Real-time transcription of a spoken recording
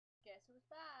who's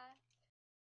back.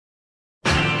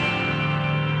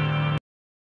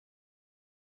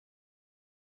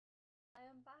 I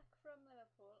am back from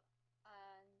Liverpool,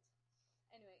 and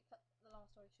anyway, cut the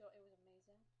long story short, it was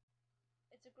amazing.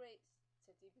 It's a great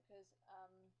city because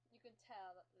you can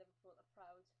tell that Liverpool are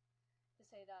proud to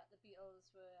say that the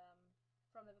Beatles were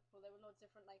from Liverpool. There were loads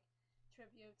of different like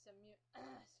tributes and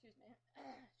excuse me,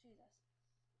 Jesus.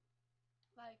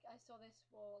 Like I saw this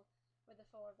wall with the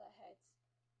four of their heads.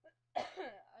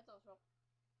 I thought it was wrong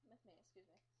with me, excuse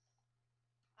me.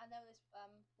 And there was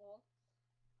this wall,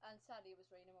 and sadly it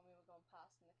was raining when we were going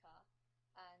past in the car,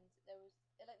 and there was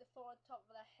like the four on top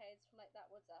of their heads from like that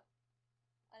woods up,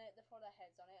 and the four of their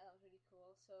heads on it, and that was really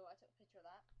cool. So I took a picture of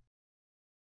that.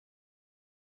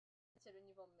 Considering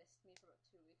you've all missed me for about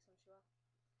 2 weeks, I'm sure.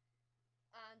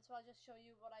 And so I'll just show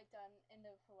you what I done in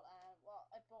Liverpool and what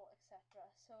I bought, etc.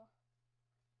 So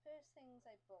first things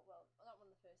I bought, well, not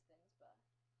one of the first things, but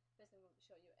first thing I want to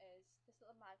show you is this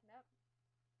little magnet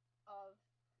of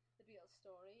the Beatles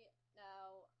story.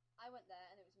 Now I went there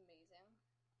and it was amazing,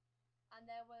 and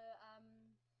there were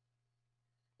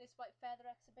this white feather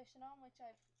exhibition on, which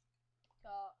I've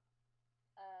got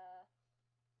a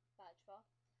badge for,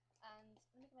 and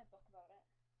let me get my book about it.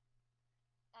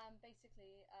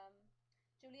 Basically,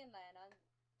 Julian Lennon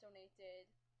donated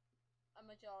a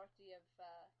majority of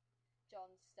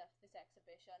John's stuff to this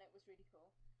exhibition. It was really cool,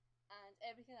 and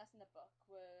everything that's in the book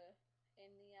were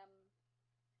in the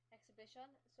exhibition.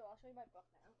 So I'll show you my book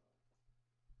now.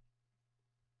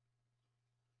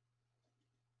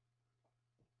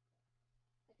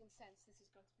 I can sense this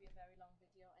is going to be a very long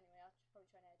video. Anyway, I'll probably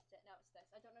try and edit it. Now it's this.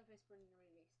 I don't know if it's been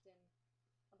released in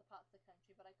other parts of the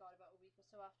country, but I got it about a week or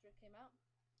so after it came out.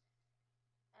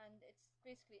 And it's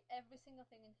basically every single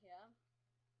thing in here.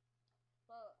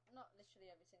 Well, not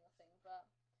literally every single thing, but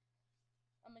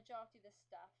a majority of the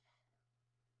stuff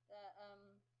that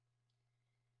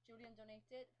Julian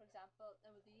donated. For example,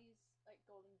 there were these like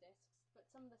golden discs, but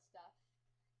some of the stuff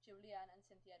Julian and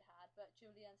Cynthia had, but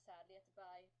Julian sadly had to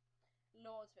buy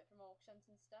loads of it from auctions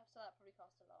and stuff, so that probably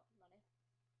cost a lot of money.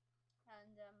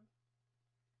 And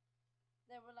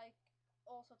there were like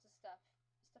all sorts of stuff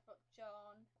about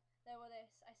John. There were this,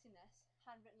 I seen this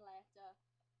handwritten letter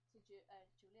to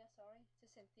Julia, sorry, to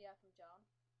Cynthia from John.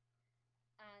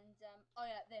 And oh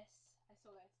yeah, this, I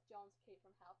saw this, John's Cape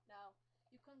from Help. Now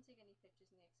you couldn't take any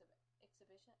pictures in the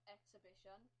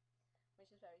exhibition, which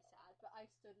is very sad, but I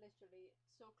stood literally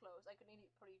so close I could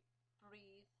nearly probably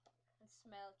breathe and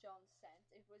smell John's scent.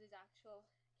 It was his actual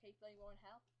cape that he wore in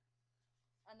Help,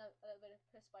 and a little bit of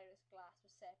perspirous glass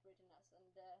was separating us, and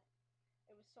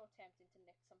it was so tempting to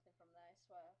nick something from there. I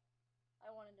swear, I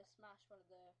wanted to smash one of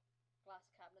the glass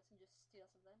cabinets and just steal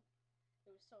something.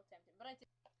 It was so tempting, but I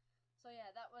did. So yeah,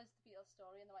 that was the Beatles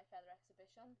story in the White Feather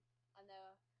exhibition, and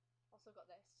also got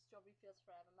this Strawberry Fields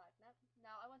Forever magnet.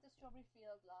 Now I went to Strawberry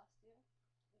Field last year.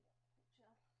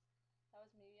 That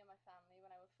was me and my family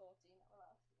when I was 14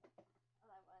 last year,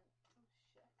 and I went, oh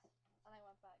shit, and I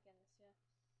went back again this year.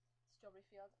 Strawberry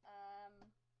Field.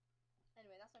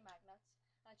 Anyway, that's my magnets.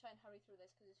 And I try and hurry through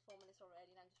this because it's 4 minutes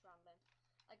already and I'm just rambling.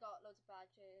 I got loads of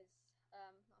badges.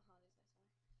 Not Hardy's Night,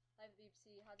 sorry. Live at the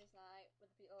BBC, Hardy's Night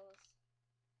with the Beatles.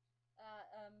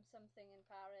 Something in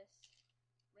Paris.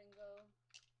 Ringo.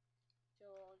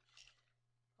 George.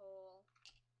 Paul.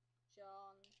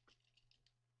 John.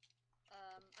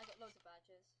 I got loads of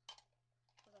badges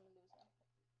because I'm a loser.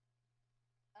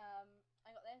 I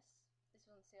got this. This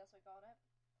was on sale, so I got it.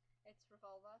 It's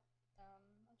Revolver.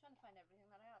 I'm trying to find everything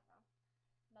that I had now.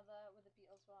 Another with the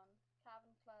Beatles one.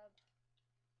 Cavern Club.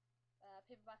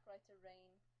 Paperback Writer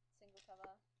Rain. Single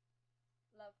cover.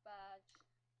 Love badge.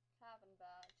 Cavern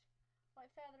badge.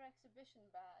 White Feather Exhibition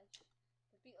badge.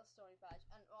 The Beatles Story badge.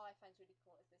 And all I find really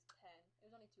cool is this pen. It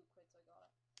was only £2, so I got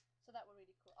it. So that were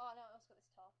really cool. Oh no, I also got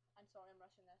this top. I'm sorry, I'm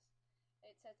rushing this.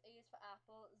 It says A is for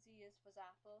Apple, Z is for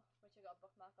Zapple, which I got a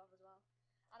bookmark of as well.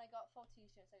 And I got 4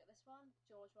 t-shirts. I got this one,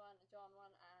 George one, John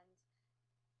one, and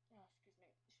oh, excuse me,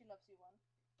 She Loves You one.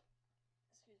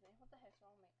 Excuse me, what the heck's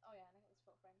wrong with me? Oh yeah, and I got this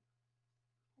foot frame,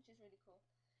 which is really cool.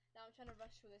 Now I'm trying to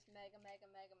rush through this mega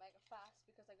fast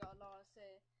because I got a lot of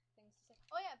things to say.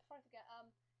 Oh yeah, before I forget,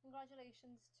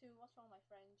 congratulations to, what's wrong with my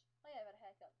fringe? Oh yeah, I've had a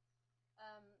haircut.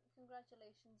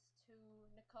 Congratulations to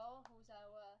Nicole, who's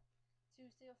our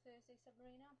Tuesday or Thursday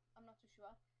submariner. I'm not too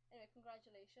sure. Anyway,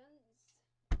 congratulations.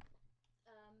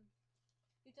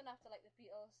 You don't have to like the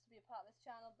Beatles to be a part of this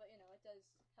channel, but you know, it does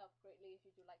help greatly if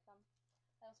you do like them.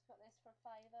 I also got this for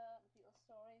 £5, the Beatles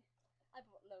story. I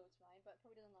bought loads mine, but it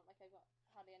probably doesn't look like I got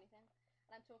hardly anything.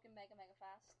 And I'm talking mega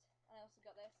fast. And I also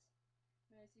got this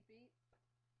Mersey Beat.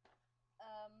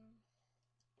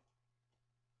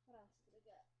 What else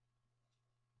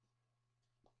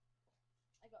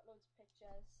loads of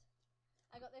pictures.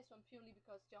 I got this one purely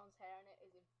because John's hair in it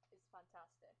is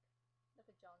fantastic.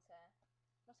 Look at John's hair.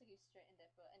 Looks like he straightened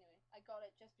it, but anyway, I got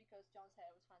it just because John's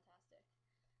hair was fantastic.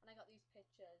 And I got these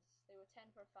pictures. They were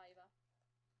 10 for a fiver.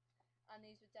 And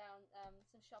these were down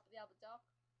some shop at the Albert Dock.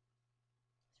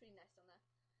 It's really nice down there.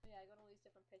 But yeah, I got all these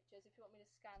different pictures. If you want me to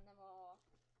scan them or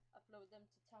upload them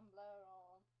to Tumblr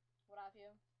or what have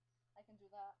you, I can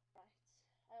do that. Right.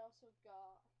 I also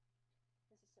got,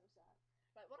 this is so sad.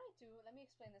 Right, what I do, let me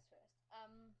explain this first.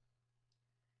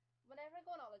 Whenever I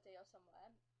go on holiday or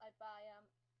somewhere, I buy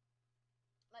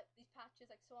like these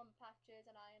patches, like sew on patches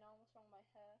and iron on. What's wrong with my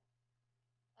hair?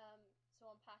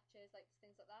 Sew on patches, like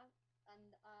things like that,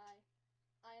 and I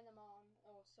iron them on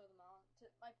or sew them on to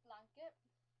my blanket.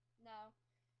 Now,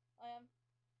 I haven't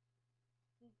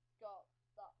got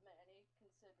that many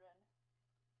considering.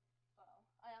 Well,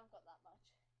 I haven't got that much,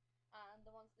 and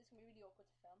the ones, this can be really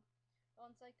awkward to film. The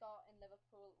ones I got in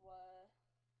Liverpool were,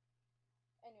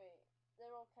 anyway,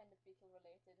 they're all kind of beetle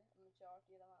related. A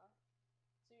majority of them are.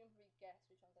 So you can probably guess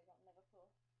which ones I got in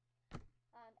Liverpool.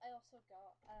 And I also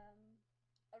got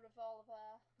a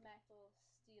revolver metal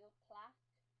steel plaque,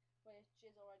 which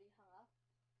is already hung up.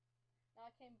 Now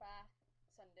I came back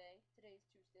Sunday, today's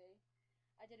Tuesday.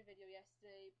 I did a video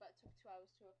yesterday, but it took 2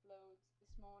 hours to upload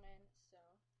this morning, so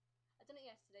I done it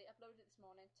yesterday, uploaded it this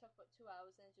morning, took about 2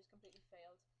 hours and it just completely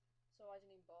failed, so I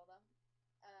didn't even bother.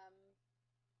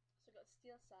 So I got a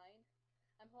steel sign.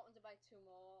 I'm hoping to buy 2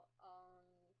 more on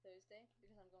Thursday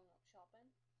because I'm going out shopping.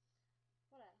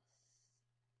 What else?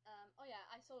 Oh yeah,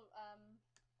 I saw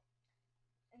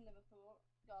in Liverpool.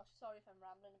 Gosh, sorry if I'm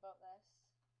rambling about this.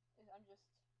 I'm just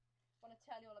want to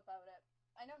tell you all about it.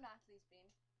 I know Natalie's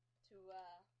been to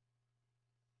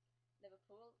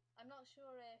Liverpool. I'm not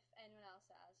sure if anyone else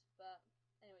has, but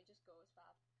anyway, just go, it's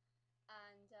fab.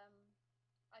 And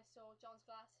I saw John's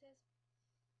glasses.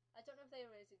 I don't know if they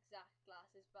were his exact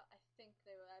glasses, but I think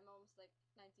they were. I'm almost like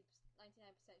 99%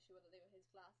 sure that they were his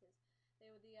glasses. They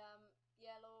were the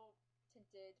yellow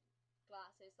tinted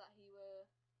glasses that he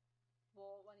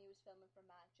wore when he was filming for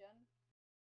Imagine.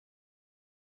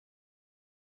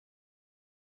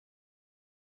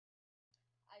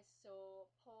 I saw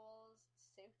Paul's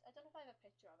suit. I don't know if I have a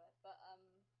picture of it, but how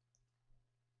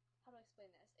do I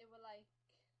explain this? It were like,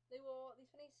 they wore these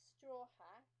funny straw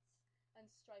hats and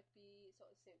stripy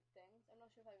sort of suit things. I'm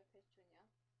not sure if I have a picture in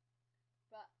here,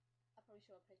 but I'll probably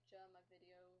show a picture in my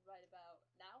video right about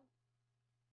now.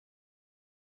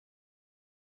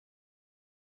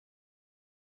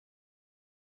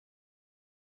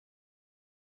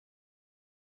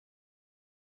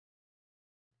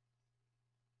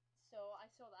 So I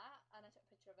saw that and I took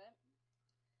a picture of it.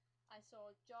 I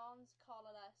saw John's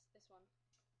collarless, this one,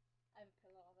 I have a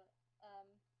pillow of it,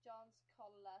 John's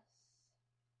collarless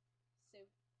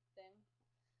suit thing.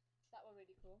 That were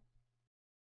really cool.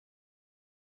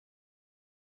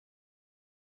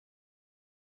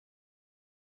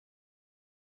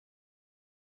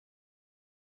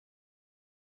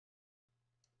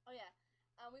 Oh yeah,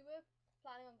 and we were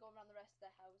planning on going around the rest of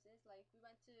their houses. Like we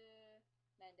went to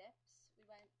Mendips, we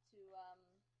went to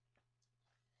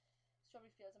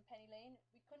Strawberry Fields and Penny Lane.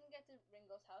 We couldn't get to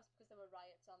Ringo's house because there were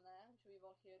riots on there, which we've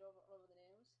all heard all over the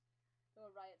news. There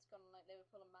were riots going on like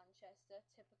Liverpool and Manchester,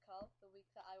 typical, the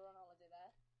week that I were on holiday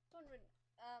there. I was wondering,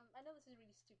 I know this is a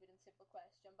really stupid and simple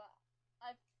question, but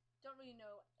I don't really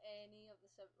know any of the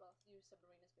you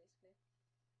submariners basically.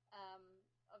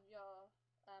 Of your,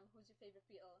 who's your favourite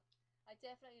Beatle? I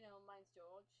definitely know mine's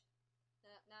George.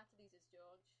 Natalie's is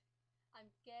George. I'm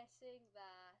guessing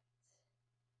that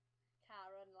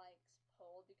Karen likes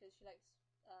Paul because she likes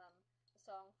the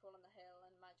song Fall on the Hill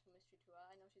and Magical Mystery Tour.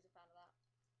 I know she's a fan of that.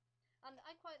 And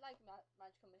I quite like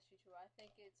Magical Mystery Tour. I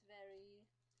think it's a very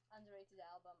underrated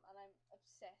album and I'm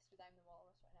obsessed with I'm the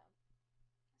Walrus right now.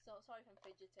 So sorry if I'm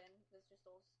fidgeting, there's just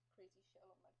all crazy shit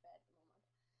all over my bed at the moment.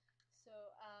 So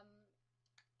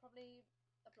probably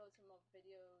upload some more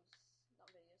videos,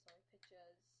 not videos, sorry,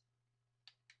 pictures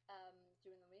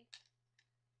during the week.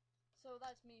 So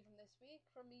that's me from this week,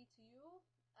 from me to you.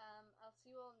 I'll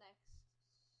see you all next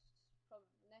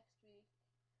week.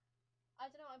 I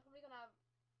don't know, I'm probably gonna have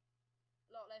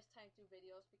a lot less time to do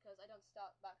videos because I don't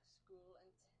start back school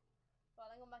well,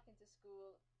 I'm going back into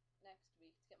school next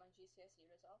week to get my GCSE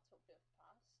results. Hopefully I've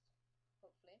passed,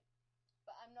 hopefully.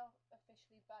 But I'm not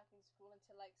officially back in school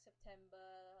until like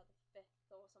September the 5th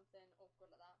or something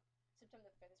awkward like that. September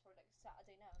the 5th is probably like a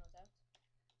Saturday now, no doubt.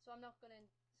 So I'm not going to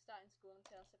start in school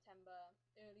until September,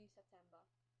 early September.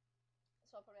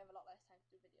 So I'll probably have a lot less time to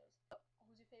do videos. So,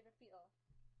 who's your favourite Beatle?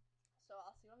 So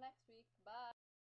I'll see you all next week. Bye!